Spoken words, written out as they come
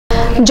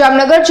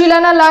જામનગર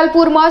જિલ્લાના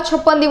લાલપુરમાં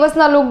 56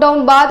 દિવસના લોકડાઉન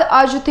બાદ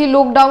આજથી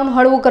લોકડાઉન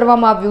હળવું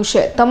કરવામાં આવ્યું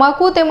છે।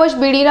 તમાકુ તેમજ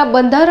બીડીના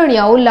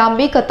બંધારણીયાઓ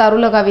લાંબી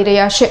કતારો લગાવી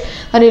રહ્યા છે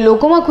અને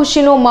લોકોમાં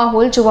ખુશીનો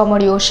માહોલ જોવા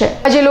મળ્યો છે।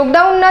 આજે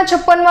લોકડાઉનના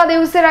 56મા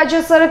દિવસે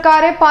રાજ્ય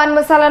સરકારે પાન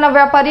મસાલાના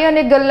વેપારી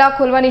અને ગલ્લા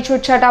ખોલવાની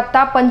છૂટછાટ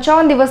આપતા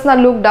 55 દિવસના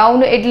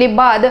લોકડાઉન એટલે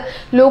બાદ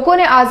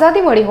લોકોને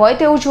આઝાદી મળી હોય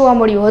તેવું જોવા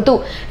મળ્યું હતું।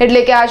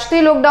 એટલે કે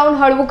આજથી લોકડાઉન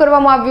હળવું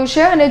કરવામાં આવ્યું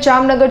છે અને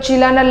જામનગર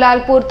જિલ્લાના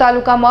લાલપુર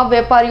તાલુકામાં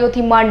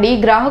વેપારીઓથી માંડી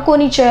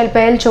ગ્રાહકોની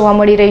ચહેલપહેલ જોવા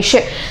મળી રહી છે।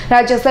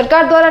 राज्य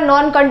सरकार द्वारा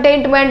नॉन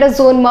कंटेनमेंट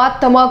झोन में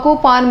तमाकू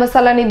पान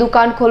मसालानी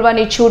दुकान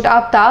खोलवानी छूट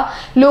आपता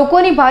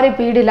लोकोनी भारे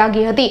भीड़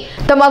लागी हती।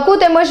 तमाकू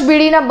तेमज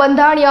बीडीना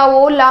बंधाणियाओ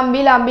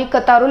लांबी लांबी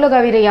कतारो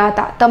लगावी रह्या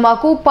हता।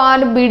 तमाकू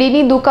पान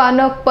बीडीनी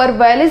दुकान पर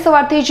वहेली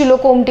सवारथी ज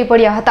लोको उमटी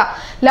पड्या हता।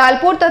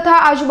 लालपुर तथा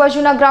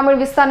आजुबाजुना ग्रामीण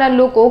विस्ताરના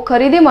લોકો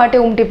ખરીદી માટે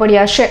ઉમટી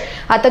પડ્યા છે।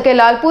 આ તકે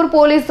લાલપુર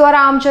પોલીસ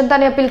દ્વારા આમ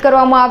જનતાને અપીલ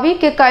કરવામાં આવી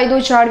કે કાયદો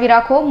જાળવી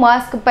રાખો,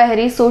 માસ્ક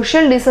પહેરી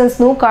સોશિયલ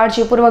ડિસ્ટન્સનું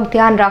કાળજીપૂર્વક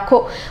ધ્યાન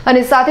રાખો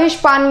અને સાથે જ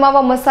પાન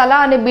માવા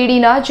મસાલા અને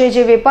બીડીના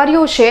જે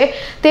વેપારીઓ છે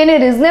તેને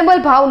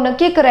રીઝનેબલ ભાવ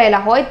નક્કી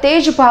કરાયેલા હોય તે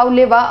જ ભાવ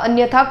લેવા,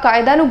 અન્યથા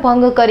કાયદાનો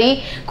ભંગ કરી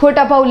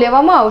ખોટા ભાવ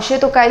લેવામાં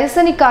આવશે તો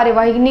કાયદેસરની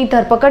કાર્યવાહીની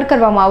ધરપકડ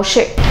કરવામાં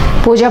આવશે।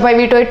 પૂજાભાઈ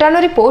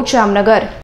વિટોઈટાનો રિપોર્ટ, જામનગર।